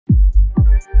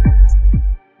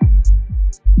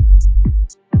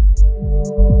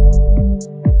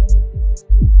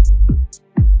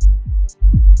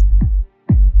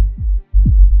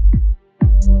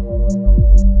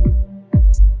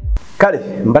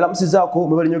mbalamusizaako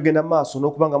mwe bali nnyo genda maaso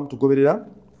n'okubanga mutugoberera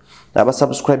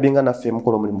abasubscribinga naffe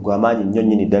mukola omulimu gw'amaanyi nnyo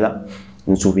nnyini ddala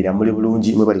nsuubira muli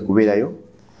bulungi mwe bali kubeerayo.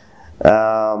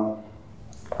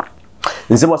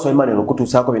 Nze Mwaswa Emmanuel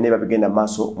okutuusaako byonna bigenda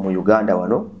maaso mu Uganda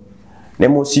wano ne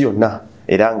mu nsi yonna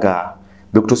era nga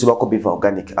bikutuusibwako Biva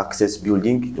Organic Access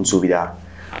Building nsuubira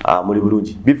muli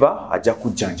bulungi. Biva ajja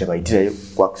kujjanja bayitirayo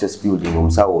ku Access Building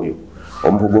omusawo oyo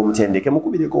omukugu omutendeke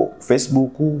mukubireko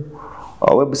Facebook,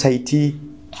 website,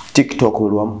 TikTok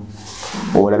olwamu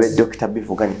olabe Dr.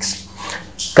 Biva Organics.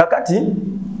 Kakati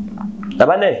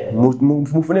abane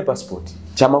mufune passport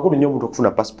kyamakulu nnyo omuntu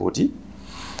okufuna passport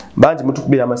bangi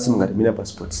mutukubira amasimu nga temina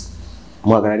passport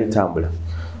mwagala litambula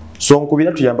so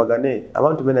nkubira tuyambagane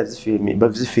abantu bena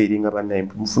bazifiringa banaye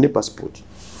mufune passport.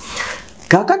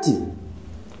 Kakati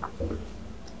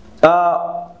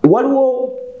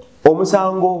waliwo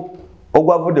omusango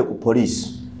ogwavudde ku police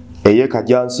eye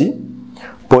Kajjansi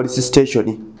police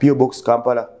station PO Box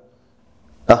Kampala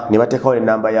ne bateekawo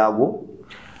enamba yaagwo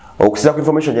okusiza ku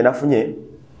information gye nafunye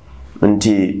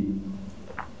nti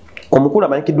omukulu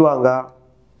amanyikiddwa nga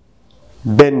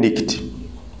Benedict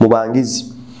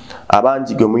Mubangizi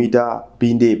abangi gwe muyita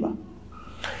Bindeeba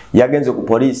yagenze ku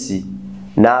poliisi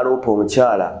n'aloopa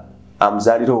omukyala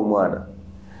amuzaalira omwana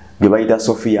gwe bayita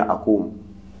Sophie akumu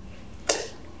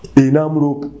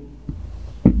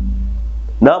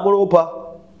n'amuloopa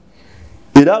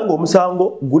era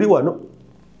ng'omusango guli wano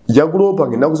yaguloopa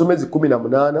ng'ennaku z'omwezi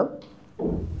 18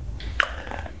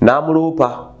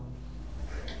 n'amuloopa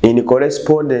in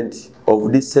correspondent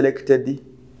of this selected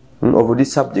of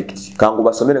this subject kangu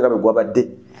basomere nga gwabadde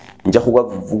nja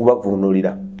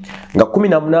kubavuunulira nga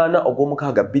 18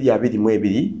 ogw'omukaaga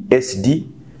 2022 SD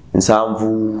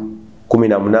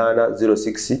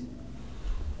 71806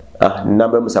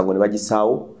 namba y'omusango ne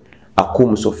bagisaawo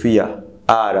akumu Sophia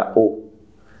RO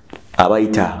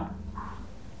abayita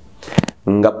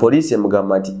nga police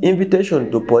emugamba nti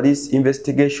invitation to police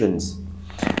investigations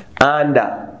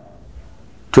under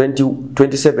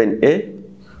 27A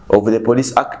of the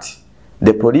Police Act.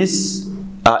 The police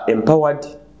are empowered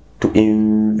to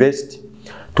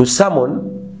summon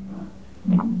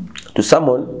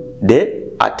the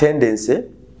attendance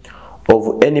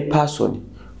of any person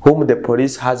whom the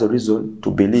police has a reason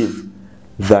to believe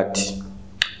that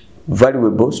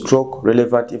valuable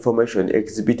relevant information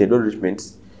exhibited or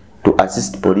documents to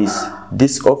assist police.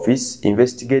 This office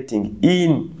investigating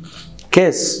in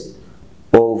case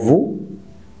of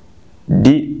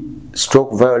the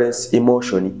violence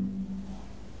emotion.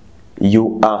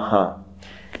 You are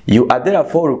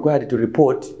therefore required to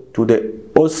report to the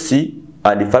OC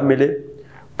and the Family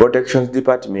Protection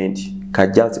Department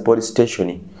Kajjansi Police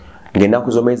Station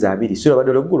ng'ennaku z'omwezi 2 sio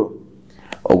badde oluggulo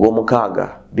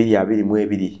ogw'omukaaga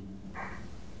 2022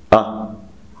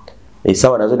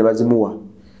 esawa nazo ne bazimuwa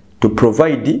to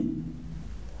provide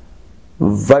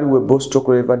valuable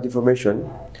relevant information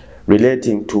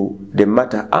relating to the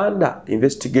matter under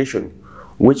investigation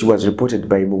which was reported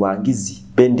by Mubangizi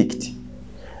Benedict.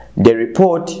 The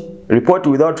report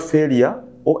without failure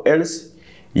or else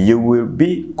you will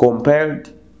be compelled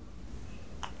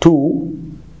to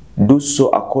do so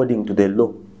according to the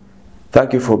law.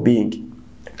 Thank you for being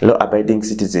law-abiding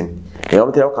citizen.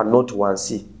 Note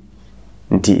 1C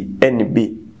nti NB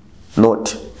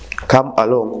note come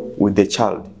along with the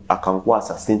child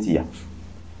akankwasa Cynthia.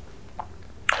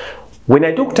 When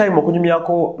I took time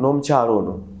okunyumyako n'omukyalo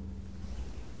ono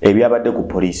ebyabadde ku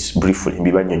police briefly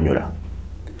mbibanyonnyola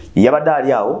yabadde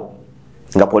ali awo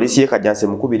nga poliisi ye Kajjansi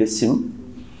mukubira essimu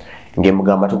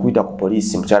ng'emugamba tukuyita ku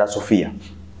poliisi mukyala Sophia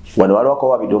wano waliwako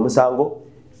wabidde omusango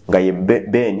nga ye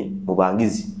Beni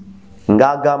Mubangizi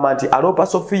ng'agamba nti aloopa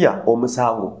Sophia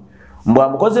omusango mbw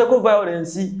amukozeeko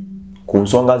violence ku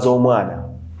nsonga z'omwana.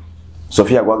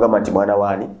 Sophia gwagamba nti mwana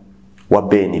waani wa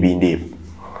Beni Bindeeba.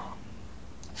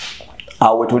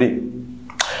 Awe tuli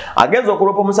agenza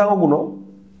okuloopa omusango guno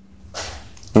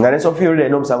nga ne Sophia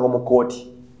olina omusango mu kooti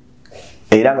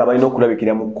era nga balina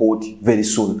okulabikira mu kooti very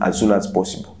soon as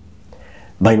possible.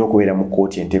 Balina okubeera mu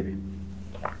kooti Entebbe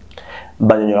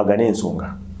banyonyolagana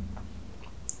ensonga.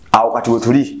 Awo kati we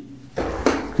tuli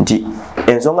nti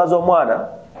ensonga z'omwana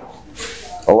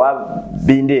owa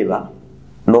Bindeeba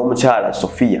n'omukyala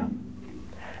Sophia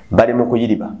bali mu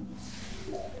kuyiriba.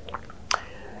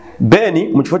 Beni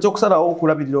mu kifo ky'okusalawo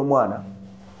okulabirira omwana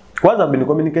kwanza been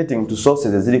communicating to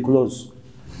sources eziri close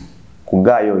ku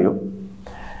gaayo oyo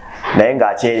naye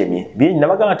ng'akyeremye bingi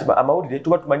nabagamba nti amawulire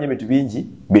tuba tumanye ebintu bingi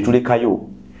byetulekayo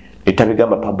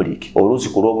etabigamba public oluusi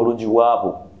ku lw'obulungi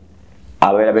bwabo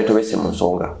ababeera beetobese mu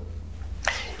nsonga.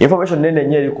 Information nene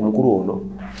nnyo eri ku mukulu ono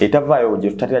etavaayo gye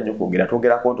tutatera nnyo kwogera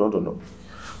twogerako ntonotono.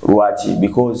 Lwaki?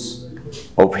 Because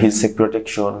of his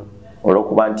protection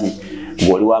olwokuba nti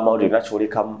ng'oli w'amawulire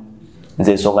nakyolekamu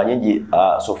nze ensonga nyingi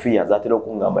Sophia zatera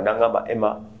okungamba nangamba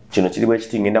Emma kino kiri bwe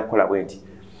kiti ngenda kukola bwe nti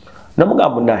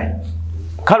namugamba naye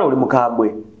kale oli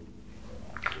mukambwe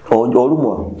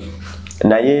olumwa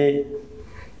naye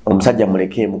omusajja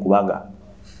mulekeemu kubanga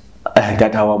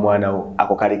tata wa mwana wo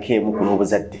ako kalekeemu kuno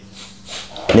obuzadde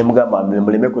ne mugamba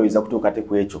muleme kweyiza kutuuka te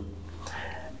ku ekyo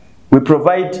we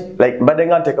provide like mbadde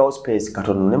nga nteekawo space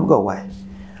katono ne mugamba wayi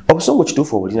obusungu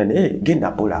kituufu obulina naye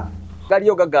genda mpola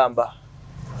galiyo gagamba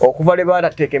okuva lwe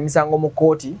baatateeka emisango mu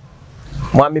kkooti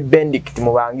mwami Benedict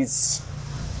Mubangizi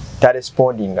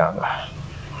tarespondinganga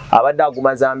abadde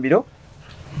aguma Zambiro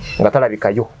nga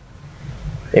talabikayo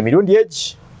emirundi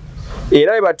egi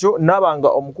era bwe batyo nabanga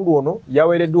omukulu ono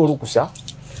yaweereddwa olukusa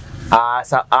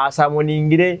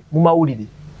asamoningire mu mawulire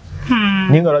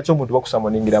naye nga lwaki omuntu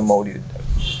bakusamoningira mu mawulire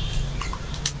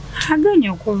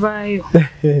aganya okuvaayo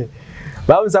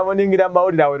bamusamoningira mu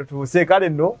mawulire awe tutuuse kale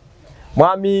nno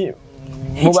mwami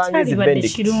Mubangizi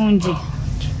Benedict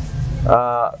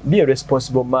be a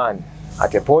responsible man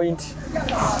at a point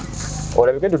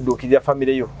olabika tudduukirira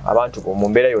famire yo abantu mu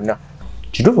mbeera yonna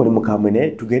kituufu oli mukambwe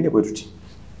naye tugende bwe tuti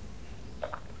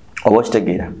oba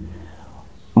kitegeera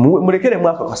mulekere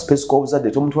mwaka ka space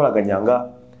k'obuzadde tomutwalaganyanga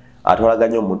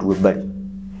atwalaganya omuntu w'ebbali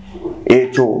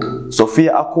ekyo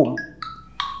Sophia Akum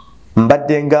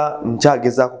mbadde nga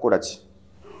nkyagezaako kukola ki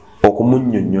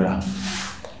okumunnyonnyola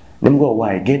ne mugamba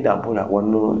waayi genda mpola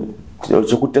wano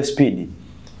kikutte speed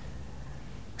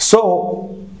so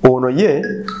ono ye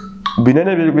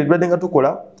binene bibadde nga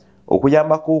tukola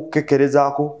okuyambako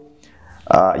okukekerezaako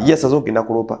yesaze okugenda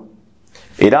kulopa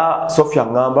era Sophia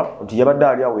ngamba nti yabadde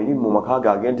ali awo eri mu maka ge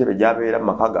ag'entebe gy'abeera mu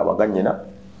maka ge abagannyina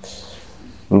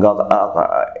nga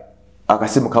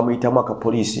akasimu kamuyitamu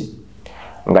akapoliisi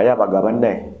nga yabaga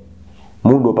bannaye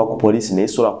mundopa ku poliisi naye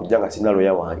sobola kujja nga sirina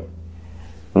looya wange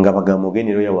nga bagamba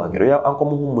ogende looya wange looya anko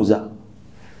muhumuza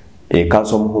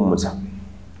kanso muhumuza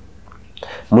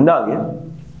munange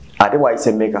ate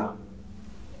bwayise mmeka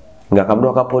nga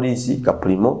kamuno ka poliisi ka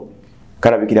primo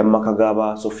kalabikira mu maka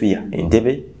g'aba Sophia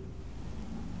entebe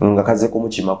nga kaze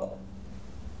kumukimako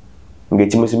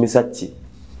ng'ekimusimisa ki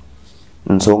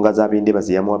nsonga za Bindeeba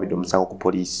ze yamuwabidde omusango ku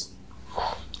poliisi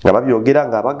nga babyogera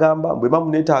nga abagamba bwe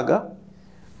bamunetaaga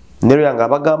nero yanga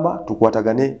abagamba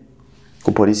tukwatagane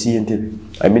ku poliisi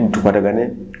y'entebe tukwatagane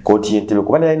kooti y'entebe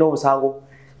kuba naye n'omusango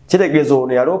kitegeeza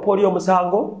ono yaloopa oli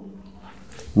omusango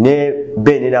ne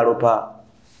bene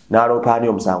n'aloopa ani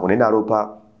omusango ne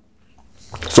n'aloopa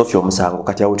Sophia omusango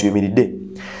kati awo tuyimiridde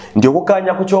nti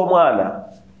okukkaanya ku ky'omwana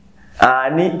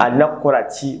ani alina kukola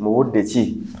ki mu budde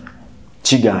ki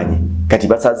kiganye kati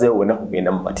basazeewo wonna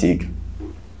kugenda mu mateeka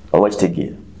oba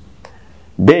kitegeera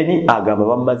beni agamba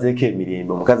bamumazeeko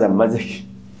emirembe omukazi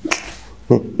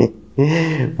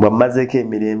bwamumazeeko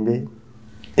emirembe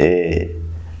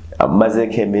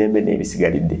amumazeeko emirembe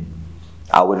n'ebisigalidde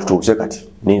awo tutuuse kati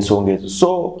n'ensonga ezo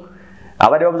so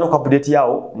abadde bamuza ku update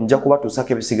yawo nja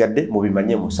kubatuusako ebisigadde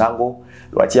mubimanye musango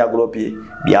lwaki yagulopye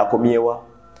byakomyewa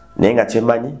naye nga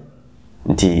kyemanyi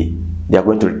nti they are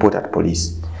going to report at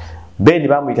police beni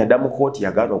bamuyita dda mu kooti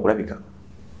yagaana okulabika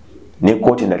ne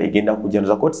kooti endala egenda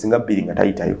kujjanuza kooti singa bbiri nga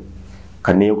tayitayo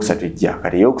kati neyokusatu ejja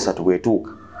kati eyokusatu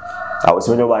bwetuuka awo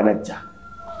simanyi oba anajja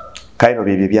kale no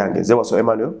byebyo byange nze Waso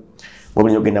Emmanuel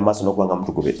ng'obulinyi ogenda maaso n'okuba nga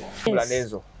mutukubeta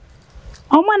n'ezo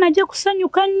omwana ajja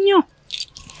kusanyuka nnyo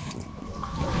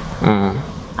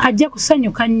ajja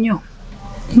kusanyuka nnyo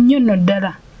nno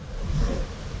ddala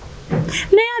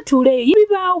naye atuuleyo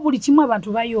bibaawo buli kimu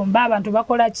abantu bayomba abantu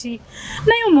bakola ki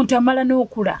naye omuntu amala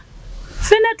n'okula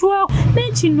fena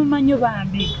naye kinnuma nnyo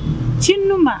bambi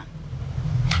kinnuma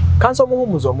kanso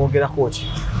muhumuza omwogerako ki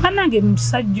banange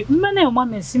musajja mbanaye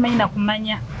omwami osimanyi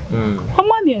nakumanya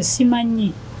omwami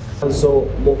osimanyi kanso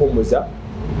muhumuza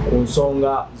ku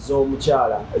nsonga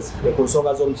z'omukyala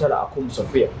Akum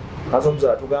Sophia kanso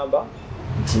omukyala tugamba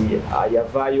nti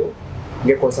yavaayo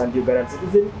ng'econcerned Ugandan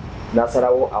citizen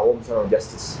n'asalawo awo omusala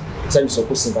justice sanyusa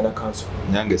okusinkana kanso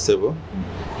nyange sebo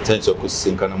sanyusa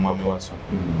okusinkana mwami Waso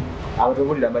abantu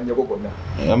bulira amannya go gonna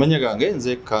amanya gange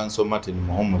nze kanso Martin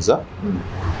Muhumuza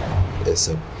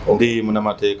esebo ndi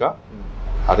munamateeka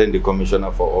ate ndi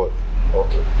commissioner for all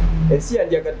ensi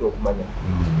yandiyagadde okumanya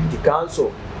nti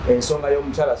kanso ensonga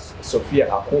y'omukyala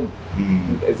Sophia Akum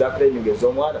ezakleming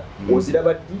ez'omwana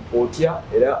oziraba ddi otya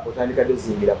era otandika dde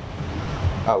oziyingiramu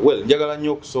well njagala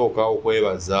nnyo okusooka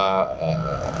okwebaza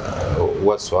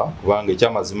Waswa kubanga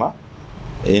ekyamazima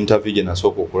interview gye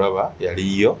nasooka okulaba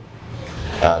yaliyo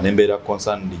nembeera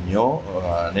concerned nnyo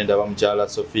nendaba mukyala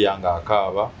Sophia nga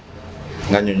akaaba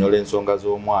nga nnyonnyola ensonga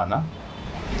z'omwana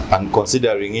and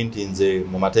considering nti nze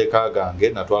mu mateeka gange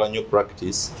natwala nnyo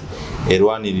practice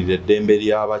erwanirira eddembe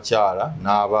ly'abakyala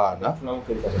n'abaana,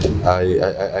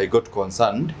 I got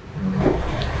concerned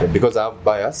because I have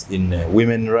bias in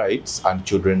women rights and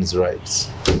children's rights.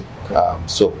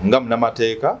 So nga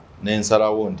munnamateeka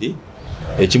n'ensalawo nti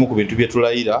ekimu ku bintu bye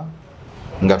tulayira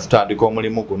nga tutandika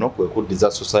omulimu guno kwe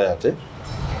kuddiza society,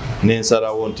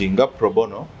 n'ensalawo nti nga pro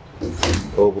bono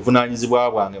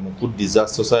obuvunaanyizibwa bwange mu kuddiza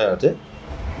society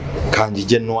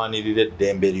kanjije nnwanirira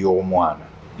eddembe ly'omwana.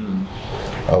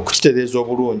 Okukitereeza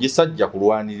obulungi, sajja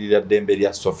kulwanirira eddembe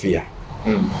lya Sophia,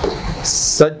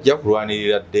 sajja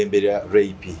kulwanirira eddembe lya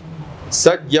Rape,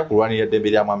 sajja kulwanirira eddembe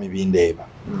lya mwami Bindeeba,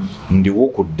 ndiwo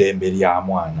ku ddembe lya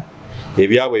mwana.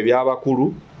 Ebyabwe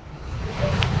ebyabakulu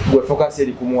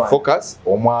focus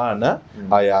omwana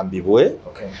ayambibwe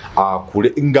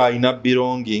akule ng'alina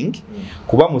belonging,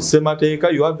 kuba mu ssemateeka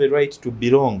you have a right to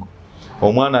belong.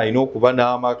 Omwana alina okuba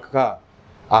n'amaka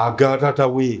aga taata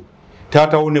we,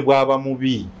 taata wo ne bw'aba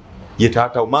mubi ye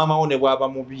taata wo, maama wo ne bw'aba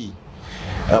mubi.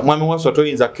 Mwami Waswa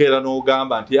toyinza keera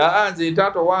n'ogamba nti nze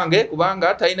taata wange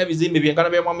kubanga talina bizimbe byenkana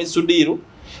bya mwami Sudiru,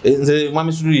 nze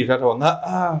mwami Sudiru taata wange.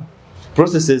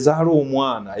 Process ezaala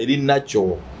omwana eri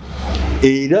nakyo,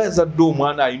 era ezadde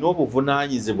omwana alina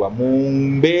obuvunaanyizibwa mu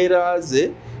mbeera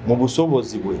ze, mu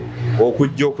busobozi bwe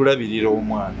okujja okulabirira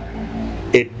omwana.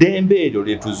 Eddembe eryo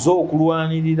lye tuzze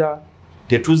okulwanirira,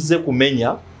 tetuzze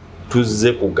kumenya,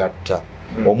 tuzze kugatta.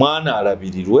 Omwana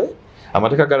alabirirwe,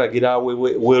 amateeka galagira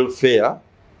aweebwe welfare,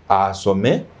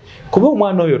 asome, kuba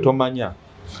omwana oyo tomanya.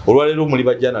 Olwaleero muli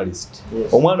ba journalist.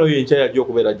 Omwana oyo enkya yajja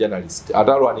okubeera journalist,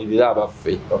 atalwanirira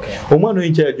abaffe. Omwana oyo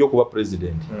enkya yajja okuba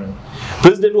president.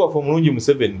 President waffe omulungi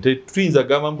Museveni tetuyinza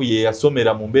gamba mbu ye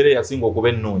yasomera mu mbeera eyasinga okuba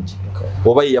ennungi,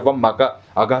 oba ye yava mu maka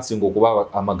agasinga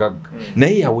okuba amagagga,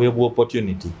 naye yaweebwa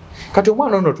opportunity. Kati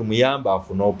omwana ono tumuyamba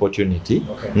afuna opportunity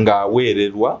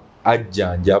ng'aweererwa,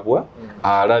 ajjanjabwa,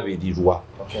 alabirirwa.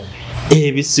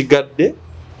 Ebisigadde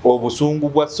obusungu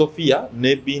bwa Sophia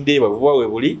ne Bindeeba buba we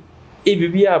buli, ebyo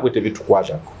byabwe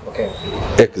tebitukwatako.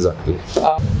 Exactly.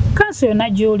 Kanso yonna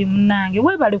gy'oli munnange,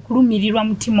 weebale kulumirirwa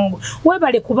mutima ogwo,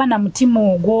 weebale kuba na mutima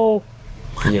ogwo.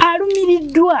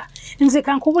 Alumiriddwa. Nze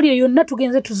kankubulire yonna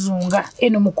tugenze tuzunga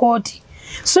eno mu kooti.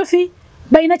 Sophie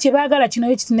balina kye baagala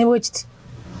kino ekiti ne bwekiti.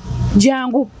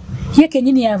 Jangu ye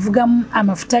kennyini yavugamu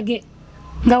amafuta ge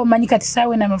nga omanyi kati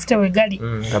saawe n'amafuta we gali.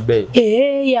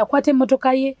 Yakwata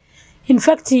emmotoka ye. In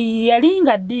fact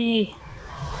yalinga ddi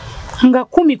nga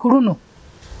 10 ku luno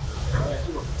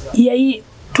yayi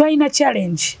twalina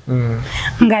challenge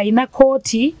nga alina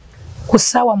kooti ku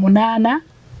ssaawa 8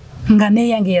 nga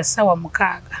neyange ya ssaawa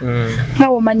 6 nga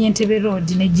omanyi Entebbe Road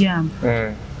ne jam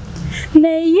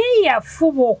naye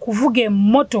yafuba okuvuga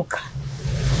emmotoka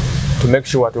to make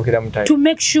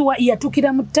sure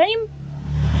yatukira mu time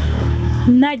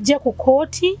najja ku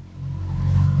kooti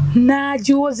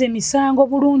najiwoza emisango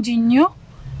bulungi nnyo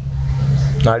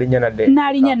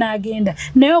nalinya n'agenda,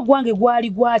 naye ogwange gwali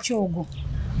gwakyogo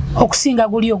okusinga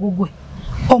guli ogugwe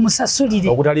omusasulire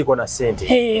ogutaliko na ssente.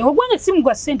 Ogwange simu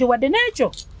gwa ssente wadde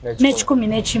n'ekyo n'ekikumi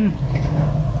n'ekimu,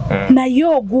 naye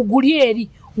oguguli eri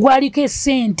gwaliko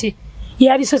essente.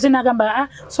 Yali soze n'agamba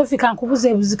Sophie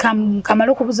kankubuze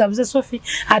kamala okubuzabuze Sophie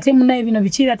ate munnaye bino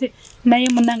bikiri ate naye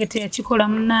munnange teyakikola.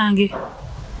 Munnange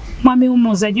mwami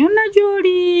wumuuza gyonna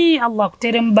gy'oli, Allah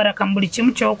akuteeremu baraka mu buli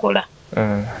kimu ky'okola.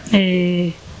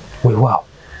 Wow.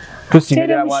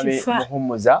 Tusimbira mwami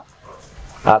Muhumuza,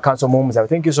 Kanso Muhumuza.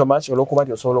 Thank you so much olw'okuba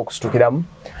nti osobola okusitukiramu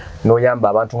n'oyamba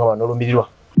abantu nga bano olumirirwa.